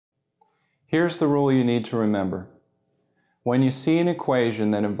Here's the rule you need to remember. When you see an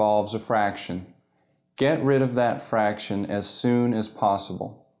equation that involves a fraction, get rid of that fraction as soon as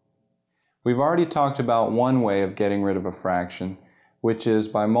possible. We've already talked about one way of getting rid of a fraction, which is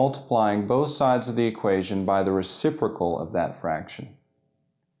by multiplying both sides of the equation by the reciprocal of that fraction.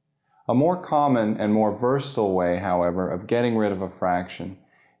 A more common and more versatile way, however, of getting rid of a fraction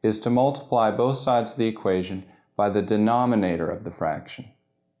is to multiply both sides of the equation by the denominator of the fraction.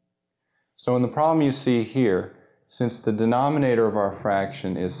 So in the problem you see here, since the denominator of our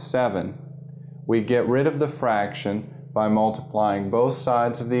fraction is 7, we get rid of the fraction by multiplying both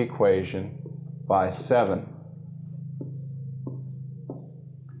sides of the equation by 7.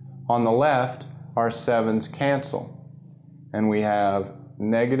 On the left, our 7's cancel, and we have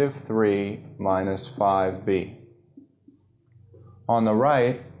negative 3 minus 5b. On the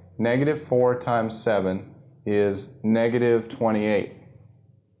right, negative 4 times 7 is negative 28.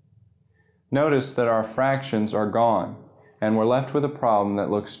 Notice that our fractions are gone, and we're left with a problem that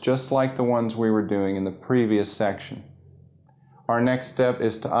looks just like the ones we were doing in the previous section. Our next step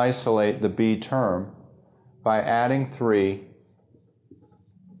is to isolate the b term by adding 3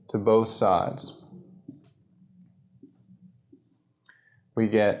 to both sides. We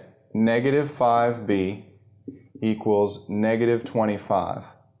get negative 5b equals negative 25.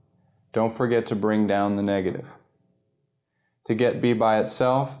 Don't forget to bring down the negative. To get b by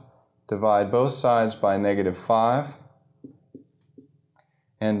itself, divide both sides by negative 5,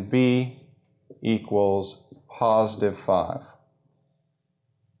 and b equals positive 5.